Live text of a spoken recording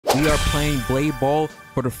We are playing Blade Ball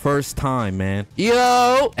for the first time, man.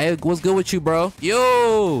 Yo! Hey, what's good with you, bro?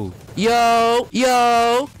 Yo! Yo!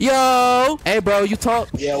 Yo! Yo! Hey, bro, you talk?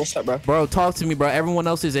 Yeah, what's up, bro? Bro, talk to me, bro. Everyone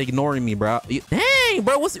else is ignoring me, bro. Dang,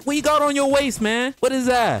 bro, what you got on your waist, man? What is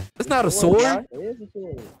that? It's not a sword. It is a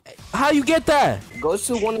sword. How you get that? Go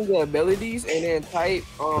to one of the abilities and then type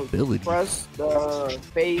press the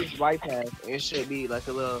phase bypass. It should be like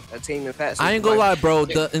a little attainment fast. I ain't gonna lie, bro.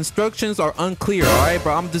 The instructions are unclear, all right,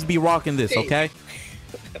 bro? I'm just be rocking this, okay?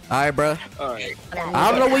 All right, bro. All right.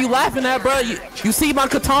 I don't know what you laughing at, bro. You see my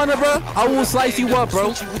katana, bro? I will slice you up,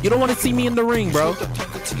 bro. You don't want to see me in the ring, bro.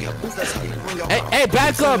 Hey,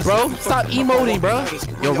 back up, bro. Stop emoting, bro.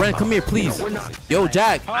 Yo, Ren, come here, please. Yo,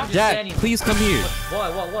 Jack, please come here.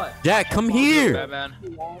 What? Jack, come here.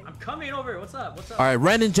 I'm coming over. What's up? All right,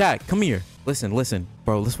 Ren and Jack, come here. Listen,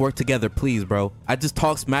 bro. Let's work together, please, bro. I just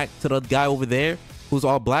talked smack to the guy over there who's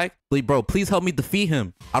all black. Bro, please help me defeat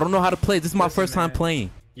him. I don't know how to play. This is my first time playing.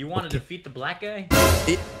 You want to defeat the black guy?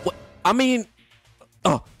 I mean,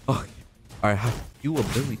 all right. You a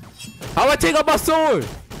Billy? How I take out my sword?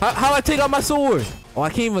 How I take out my sword? Oh, I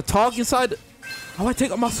can't even talk inside. How I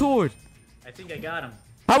take out my sword? I think I got him.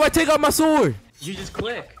 How I take out my sword? You just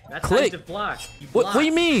click. That's click. how you block. What do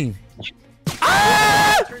you mean?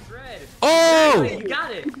 Ah! It turns red. Oh! You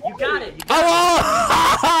got it. You got it.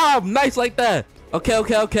 Oh! Nice like that. Okay.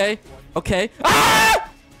 Ah!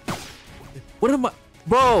 What am I?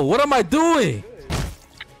 Bro, what am I doing?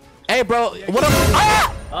 Hey, bro, what am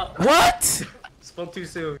I? What? Spoke too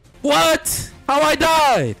soon. What? How I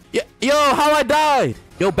died? Yo, how I died?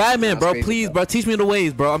 Yo, Batman, bro, please, bro, teach me the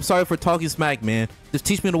ways, bro. I'm sorry for talking smack, man. Just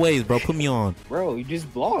teach me the ways, bro.Ut me on. Bro, you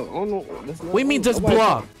just block. I don't know. What do you mean just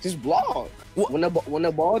block? Just block. When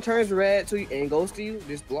the ball turns red to you and goes to you,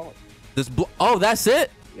 just block. Oh, that's it?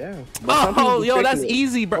 Yeah. Oh, yo, that's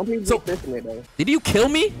easy, bro. So, did you kill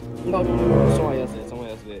me? No, someone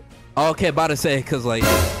else did. Okay, about to say, cause like,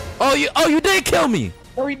 oh, you did kill me.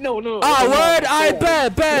 No. Oh, word. I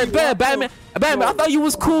bet, Batman. I thought you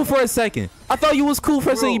was cool for a second. But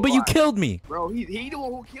you killed me. Bro, he the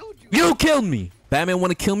one who killed you. You killed me. Batman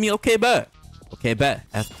want to kill me? Okay, bet.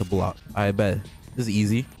 That's the block. I bet. This is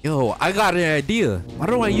easy. Yo, I got an idea. Why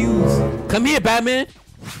don't I use? Come here, Batman.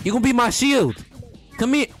 You gonna be my shield.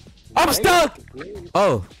 Come here. I'm stuck.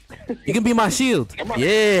 Oh, you can be my shield.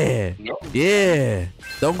 Yeah.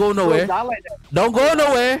 Don't go nowhere. Don't go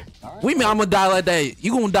nowhere. We mean I'm gonna die like that.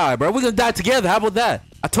 You gonna die, bro. We're gonna die together. How about that?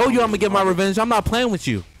 I told you I'm gonna get my revenge. I'm not playing with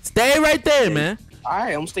you. Stay right there, man. All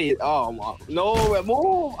right, I'm staying. Oh, no,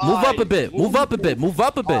 move. Move up a bit. Move up a bit.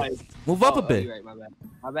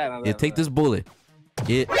 My bad. Yeah, take this bullet.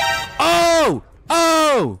 Yeah. Oh.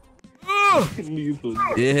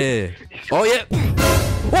 Yeah. Oh yeah.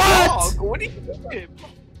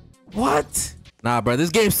 What? Nah, bro. This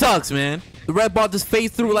game sucks, man. The red ball just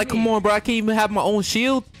phased through. Like, come on, bro. I can't even have my own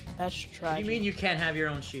shield. That's tragic. What do you mean you can't have your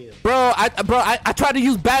own shield? Bro, I tried to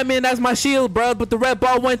use Batman as my shield, bro, but the red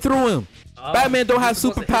ball went through him. Batman don't have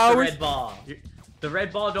superpowers. The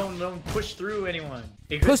red ball don't push through anyone.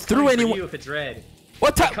 It push through anyone you if it's red.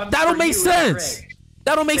 What type? That don't make sense.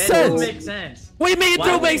 That don't make sense. What do you mean it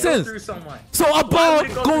don't make sense? So a ball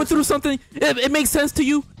going through something, it makes sense to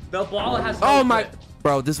you? The ball has. Oh my,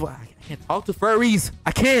 bro, this is why I can't talk to furries.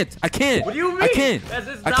 I can't. What do you mean?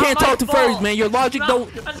 I can't talk to furries, man. Your logic don't.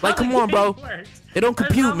 Like, come on, bro. It don't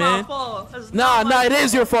compute, man. Nah, it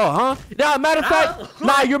is your fault, huh? Nah, matter of fact,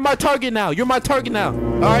 nah, you're my target now.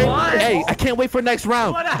 All right? Hey, I can't wait for next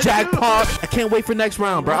round. Jackpot. I can't wait for next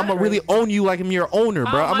round, bro. I'm gonna really own you like I'm your owner,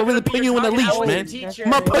 bro. I'm gonna really put you in the leash, man.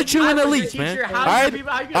 I'm gonna put you in the leash, man. All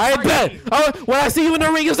right, bet. When I see you in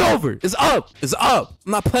the ring, it's over. It's up.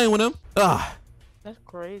 I'm not playing with him. That's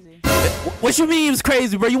crazy. What you mean it's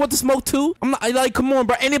crazy, bro? You want to smoke too? I'm not like, come on,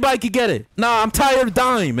 bro. Anybody could get it. Nah, I'm tired of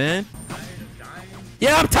dying, man.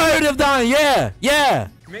 Yeah, I'm tired of dying. Yeah.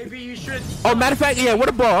 Maybe you should. Oh, matter of fact, yeah, what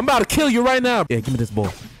a ball. I'm about to kill you right now. Yeah, give me this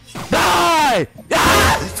ball. Die!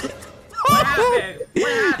 What happened?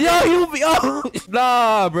 Yo, you be. Oh,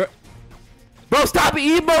 nah, bro. Bro, stop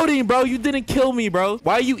emoting, bro. You didn't kill me, bro.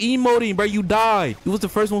 Why are you emoting, bro? You died. You was the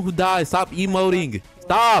first one who died. Stop emoting.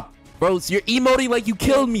 Stop. Bro, you're emoting like you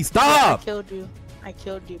killed me. Stop. I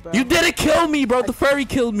killed you, bro. You didn't kill me, bro. The furry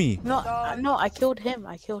killed me. No, I killed him.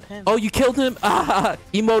 Oh, you killed him?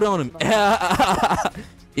 Emote on him.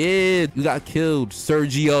 Yeah, you got killed,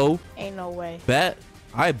 Sergio. Ain't no way. Bet.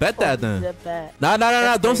 I bet that then. The bet. Nah.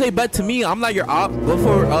 Don't say crazy, bet to bro. me. I'm not your op. Go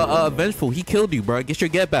for vengeful. He killed you, bro. Get your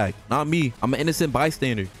get back. Not me. I'm an innocent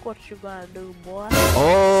bystander. What you gonna do, boy?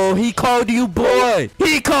 Oh, he called you boy.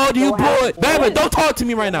 He called you boy. Baby, don't talk to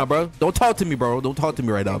me right now, bro. Don't talk to me, bro. Don't talk to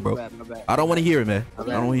me right now, bro. My bad. I don't want to hear it, man. I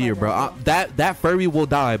don't want to hear it, bro. That furry will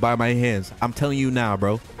die by my hands. I'm telling you now,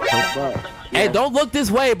 bro. Hey, don't look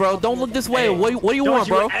this way, bro. Don't look this way. What do you want,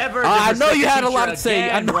 bro? I know you had a lot to say.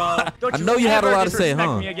 I know you had a lot to say,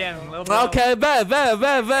 huh? Okay, bet. All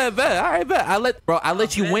right, bet. I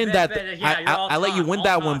let you win that. I let you win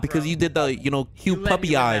that one because you did the, cute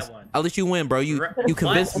puppy eyes. I let you win, bro. You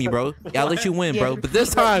convinced me, bro. Yeah, I let you win, bro. But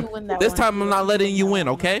this time I'm not letting you win,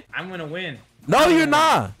 okay? I'm gonna win. No, you're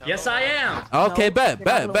not. Yes, I am. Okay, bet.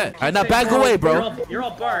 All right, now back away, bro. You're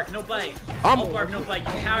all bark, no bite. All bark, no bite.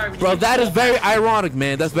 You coward. Bro, that is very ironic,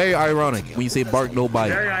 man. That's very ironic when you say bark, no bite.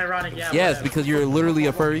 Very ironic, yeah. Yes, whatever. because you're literally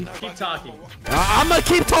a furry. Keep talking. I'm gonna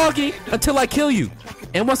keep talking until I kill you.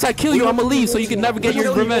 And once I kill you, I'm gonna leave so you can never get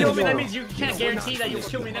your revenge. Kill me, that means you can't guarantee that you'll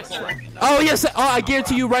kill me next time. Oh, yes. Oh, I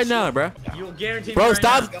guarantee you right now, bro. You'll guarantee Bro, me right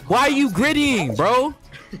stop. now. Why are you grittying, bro?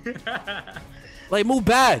 Like, move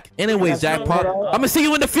back. Anyways, Jackpot, I'm gonna see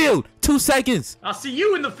you in the field. 2 seconds. I'll see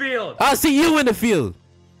you in the field. I'll see you in the field.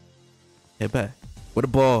 Hey, back. With the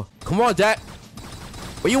ball. Come on, Jack.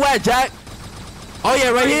 Where you at, Jack? Oh, yeah,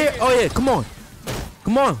 right here. Oh, yeah. Come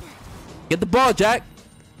on. Get the ball, Jack.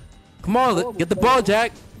 Come on. Get the ball,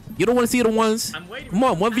 Jack. You don't want to see the ones. I'm waiting. Come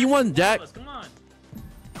on. 1v1, Jack. Come on.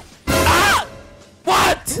 Ah!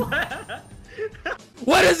 What?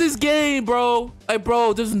 What is this game, bro? Like,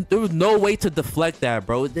 bro, there was no way to deflect that,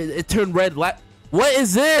 bro. It turned red. What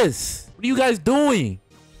is this? What are you guys doing?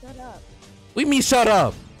 Shut up. What do you mean, shut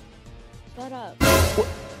up? Shut up.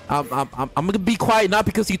 I'm gonna be quiet, not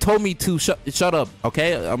because you told me to shut up,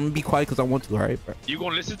 okay? I'm gonna be quiet because I want to, all right, bro? You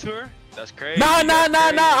gonna listen to her? That's crazy. Nah.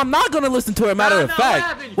 I'm not gonna listen to her. Matter of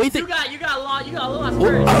fact. What do you think? You got a lot. You got a lot.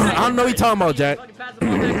 I don't know what you're talking about, Jack.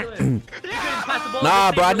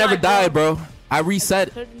 Nah, bro, I never died, bro. I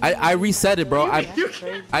reset. I reset it, bro.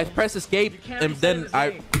 I press escape and then Reset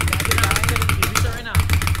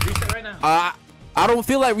right now. I don't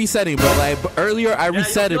feel like resetting, bro. Like earlier, I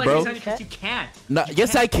reset it, bro. You can't. No,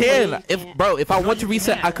 yes, I can. If I want to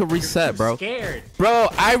reset, I could reset, bro. Scared. Bro,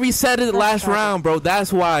 I reset it last round, bro.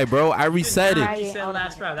 That's why, bro. I reset it. Reset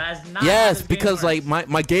last round. That is not Yes, because like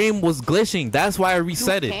my game was glitching. That's why I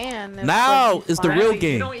reset it. Now is the real You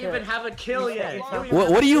game. don't even have a kill yet.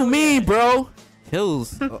 What do you mean, bro?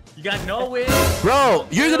 Kills. You got no win. Bro,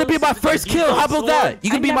 you're gonna be my first kill. How about that?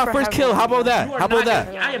 You're gonna be my first kill. How about that? How about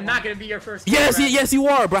that? I am not gonna be your first kill. Yes, you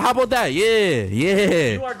are, bro. How about that? Yeah.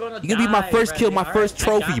 You are gonna You're gonna be my first kill, my Bradley, first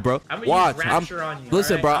alright? trophy, bro. I'm gonna Watch. use Rapture on you,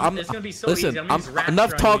 Listen, bro. alright? It's gonna be so easy. Listen. I'm gonna I'm use Rapture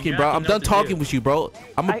enough on talking, you. bro. You I'm have done to know what to talking do. with you, bro.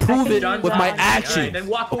 I'm gonna I prove can it done with my Alright, action. then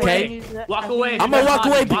walk Okay. away. Walk away. I'm gonna walk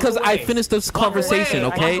away Walk because I away. finished this Walk conversation.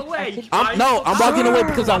 away. Okay. Walk away. I'm walking away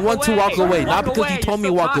because I want to walk away, not Walk because you away. told me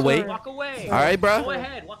You're walk still away. talking. Walk away. All right, bro. Go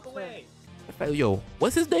ahead. Walk away. Yo,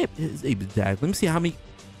 what's his name? His name is Jack. Let me see how many.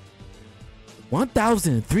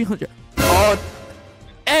 1,300. Oh,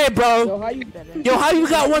 hey, bro. Yo, how you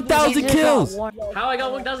got 1,000 kills? How I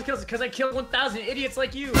got 1,000 kills? Because I killed 1,000 idiots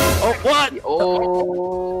like you. Oh, what?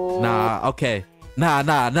 Oh. Nah, okay. Nah.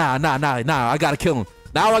 I gotta kill him.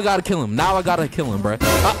 Now I gotta kill him, bro.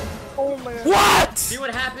 Oh my God. What? See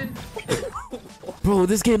what happened? Bro,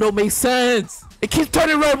 this game don't make sense. It keeps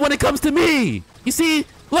turning red when it comes to me. You see?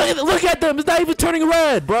 Look at them. It's not even turning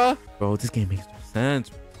red, bro. Bro, this game makes no sense.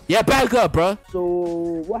 Yeah, back up, bro. So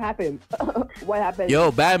what happened? What happened?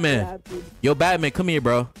 Yo, Batman. Yo, Batman, come here,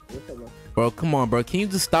 bro. Bro, come on, bro. Can you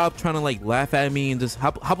just stop trying to like laugh at me and just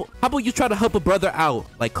how about you try to help a brother out?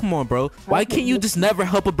 Like, come on, bro. Why can't you just never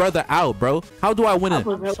help a brother out, bro? How do I win it?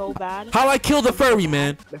 I'm so bad. How I kill the furry,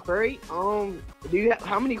 man? The furry? Do you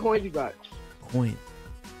how many coins you got? Coin.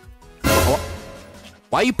 Oh.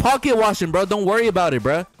 Why you pocket washing, bro? Don't worry about it,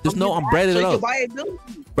 bro. Just know I'm breaded So you up. can buy a building.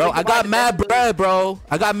 Bro, I got mad bread, bro.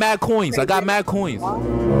 I got mad coins. You got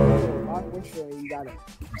it.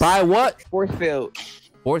 Buy what? Force field.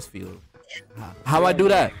 Force field. How I do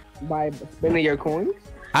that? By spending your coins.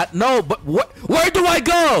 No, but where do I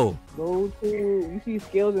go? Go to you see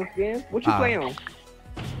skills and skins. What you play on?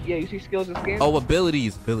 Yeah, you see skills and skins. Oh,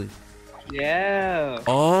 abilities. Yeah.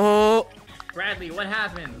 Oh. Bradley, what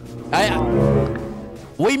happened?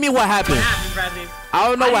 What do you mean what happened? What happened, Bradley? I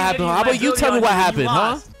don't know what happened. How about you tell me what happened,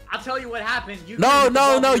 huh? I'll tell you what happened. No.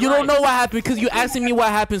 You don't know what happened because you asking me what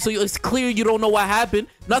happened. So it's clear you don't know what happened.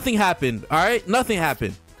 Nothing happened. All right? Nothing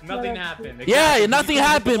happened. Nothing happened. Yeah, nothing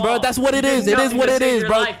happened, bro. That's what it is. It is what it is,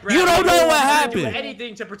 bro. You don't know what happened. Do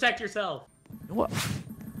anything to protect yourself. What?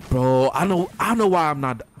 Bro, I know why I'm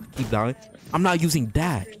not keep dying. I'm not using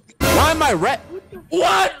that. Why am I red?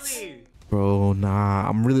 What? Bro, nah,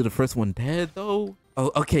 I'm really the first one dead though.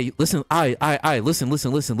 Oh, okay, listen,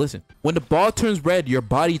 listen. When the ball turns red, your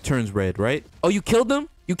body turns red, right? Oh, you killed him?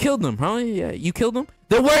 You killed him, huh? Yeah, you killed him?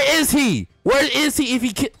 Then where is he? Where is he if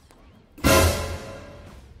he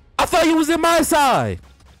I thought he was in my side.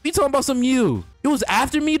 You talking about some you? He was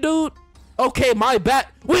after me, dude? Okay, my bad.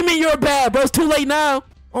 What do you mean you're bad, bro? It's too late now.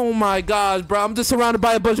 Oh my gosh, bro. I'm just surrounded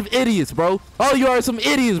by a bunch of idiots, bro. Oh, you are some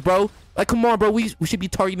idiots, bro. Like, come on, bro. We should be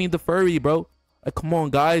targeting the furry, bro. Like, come on,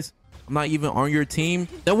 guys. I'm not even on your team.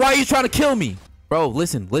 Then why are you trying to kill me? Bro,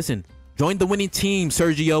 listen. Join the winning team,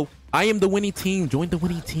 Sergio. I am the winning team. Join the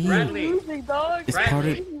winning team. Bradley. It's part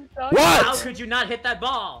of... How What? could you not hit that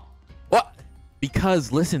ball? What?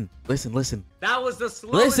 Because, listen. That was the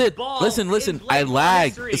slowest ball. Listen. I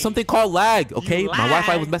lagged. History. It's something called lag, okay? My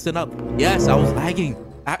Wi-Fi was messing up. Yes, I was lagging.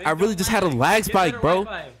 I really just had a lag spike, bro.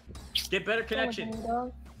 Get better connection.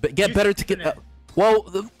 But get better to get...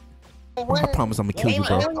 I promise I'm gonna kill you,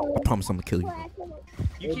 bro. I promise I'm gonna kill you.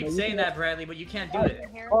 You keep saying that, Bradley, but you can't do it.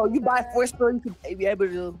 Oh, you buy force field, you could be able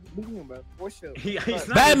to beat him, bro. Force field.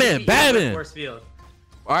 Batman. Force field.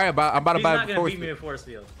 All right, I'm about to He's buy not gonna force beat me field. with force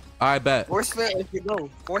field. All right, bet. Force field is the go.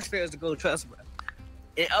 Force field is the go. Trust me.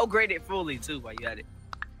 It upgraded fully too while you had it.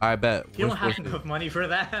 All right, bet. You don't have enough money for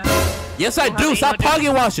that. Yes, I do. Stop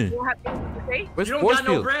pocket watching. You don't have to Where's You don't force got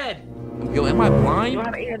no field? bread. Yo, am I You don't blind?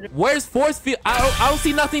 have 800. Where's force field? I don't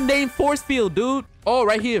see nothing named force field, dude. Oh,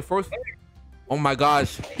 right here, force. Oh my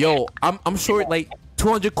gosh, yo, I'm short like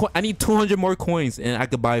 200. I need 200 more coins, and I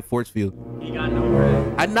could buy force field. You got no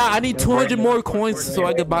bread. I need 200 more coins so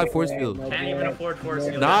I could buy force field. Can't even afford force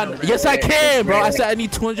field. Nah, No bread. yes I can, bro. I said I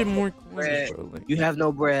need 200 more coins, bro. Like, You have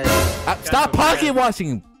no bread. stop pocket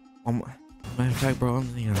watching. Matter of fact, bro,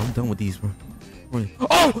 I'm done with these, bro.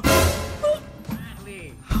 Oh!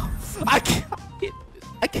 Bradley. I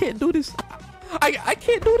can't do this. I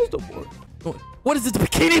can't do this no more. What is this,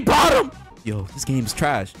 bikini bottom? Yo, this game's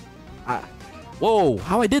trash. Whoa,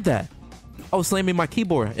 how I did that? I was slamming my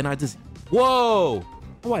keyboard and I just, whoa.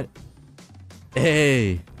 What?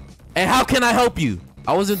 Hey, how can I help you?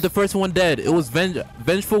 I wasn't the first one dead. It was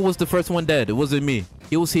Vengeful was the first one dead. It wasn't me.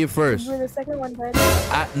 He was here first. You were the second one dead.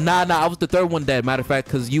 Nah, I was the third one dead. Matter of fact,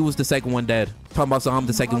 because you was the second one dead. Talking about so I'm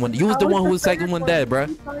the second one. You was the one who was second one dead, bro.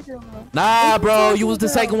 Nah, bro, you was the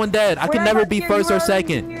second one dead. I can never be first or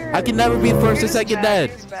second. I can never be first or second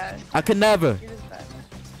dead. I can never.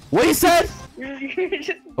 What you said?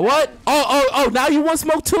 What? Oh, now you want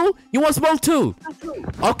smoke too? You want smoke too?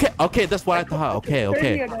 Okay, that's what I thought. Okay. All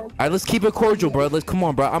right, let's keep it cordial, bro. Come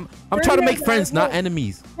on, bro. I'm trying to make friends, not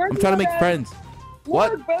enemies. I'm trying to make friends.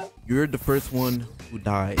 What? You're the first one who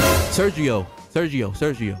died. Sergio.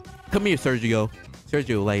 Come here, Sergio.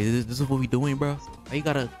 Like, this is what we doing, bro? You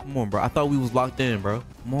gotta, come on, bro. I thought we was locked in, bro.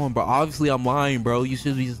 Come on, bro. Obviously, I'm lying, bro. You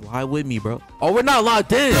should just lie with me, bro. Oh, we're not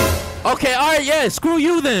locked in. Okay, all right, yeah. Screw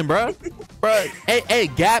you then, bro. Bro, hey,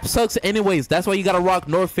 Gap sucks anyways. That's why you gotta rock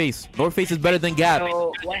North Face. North Face is better than Gap.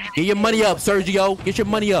 Get your money up, Sergio. Get your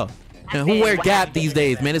money up. And who wear Gap these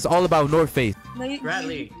days, man? It's all about North Face.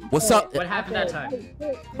 Bradley. What's up? What happened that time?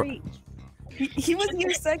 Wait. He was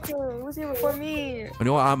here second. He was here before me. You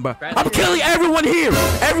know what? I'm killing everyone here.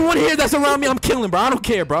 Everyone here that's around me, I'm killing, bro. I don't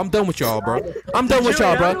care, bro. I'm done with y'all, bro. I'm done with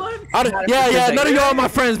y'all, bro. Yeah. None of y'all are my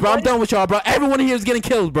friends, bro. I'm done with y'all, bro. Everyone here is getting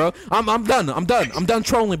killed, bro. I'm done. I'm done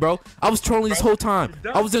trolling, bro. I was trolling this whole time.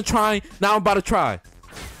 I wasn't trying. Now I'm about to try.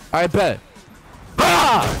 All right, bet.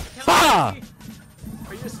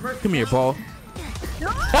 Come here, ball.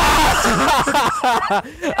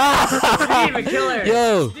 Steven Killer.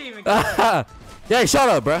 Yo. Steven Killer. Yeah, shut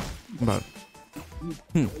up, bro.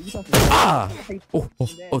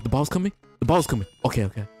 Oh, the ball's coming. Okay.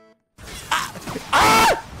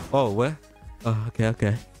 Oh, what? Okay. I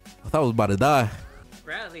thought I was about to die.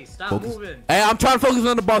 Bradley, stop moving. Hey, I'm trying to focus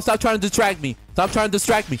on the ball. Stop trying to distract me.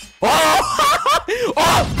 Oh!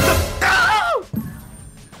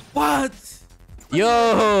 What?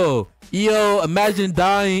 Yo, imagine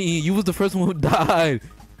dying. You was the first one who died.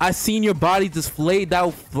 I seen your body just flayed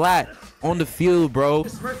out flat on the field, bro.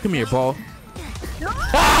 Come here, ball.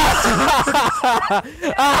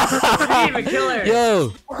 Steven Killer.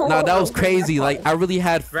 Yo, nah, that was crazy. Like, I really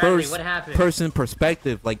had Bradley, first what happened? person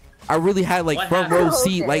perspective. Like, I really had like What front row happened?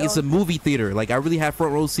 seat. Like, it's a movie theater. Like, I really had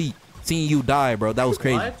front row seat seeing you die, bro. That was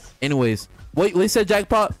crazy. What? Anyways, what you said,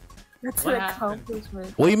 Jackpot? That's What an happened?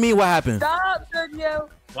 accomplishment. What do you mean? What happened? Stop, Sergio.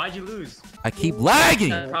 Why'd you lose? I keep lagging.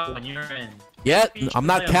 That's the problem. You're in. Yeah, I'm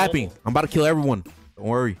not capping. I'm about to kill everyone. Don't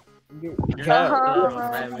worry. You're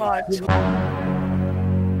not. Bradley.